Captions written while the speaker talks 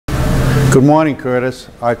Good morning, Curtis.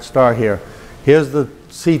 Art Starr here. Here's the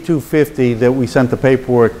C250 that we sent the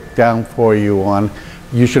paperwork down for you on.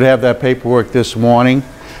 You should have that paperwork this morning.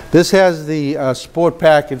 This has the sport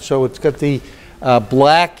package, so it's got the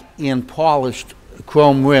black and polished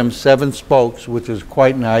chrome rims, 7 spokes, which is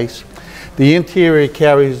quite nice. The interior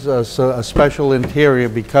carries a special interior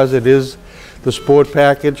because it is the sport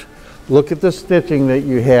package. Look at the stitching that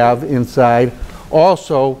you have inside.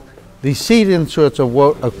 Also, the seat inserts are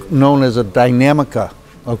what are known as a Dynamica,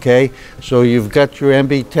 okay? So you've got your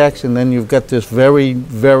MB Tex, and then you've got this very,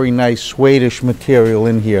 very nice suede-ish material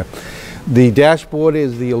in here. The dashboard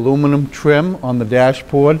is the aluminum trim on the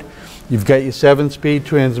dashboard. You've got your 7-speed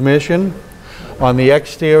transmission. On the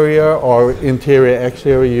exterior or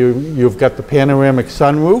interior-exterior, you've got the panoramic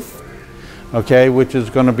sunroof, okay, which is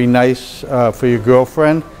going to be nice for your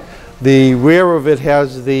girlfriend. The rear of it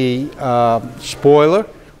has the spoiler,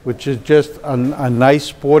 which is just a nice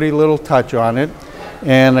sporty little touch on it.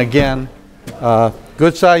 And again,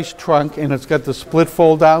 good sized trunk, and it's got the split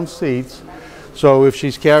fold down seats. So if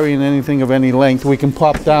she's carrying anything of any length, we can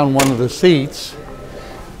pop down one of the seats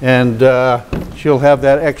and she'll have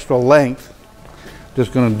that extra length.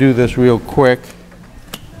 Just going to do this real quick.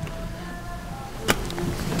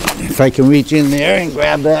 If I can reach in there and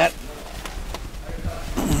grab that.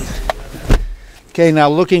 Okay, now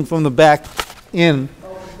looking from the back in,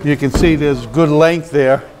 you can see there's good length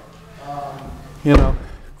there. You know,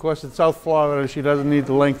 of course it's South Florida, she doesn't need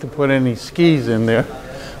the length to put any skis in there.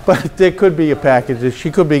 But there could be a package. She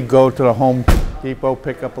could go to the Home Depot,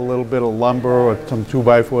 pick up a little bit of lumber or some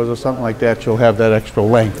 2x4s or something like that. She'll have that extra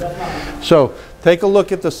length. So take a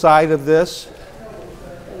look at the side of this.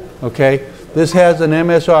 Okay, this has an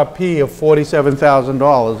MSRP of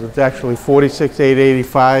 $47,000. It's actually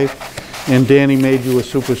 $46,885, and Danny made you a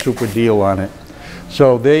super deal on it.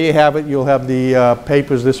 So there you have it. You'll have the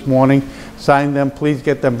papers this morning. Sign them. Please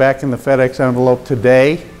get them back in the FedEx envelope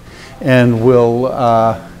today, and we'll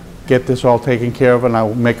get this all taken care of, and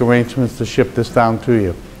I'll make arrangements to ship this down to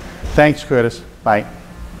you. Thanks, Curtis. Bye.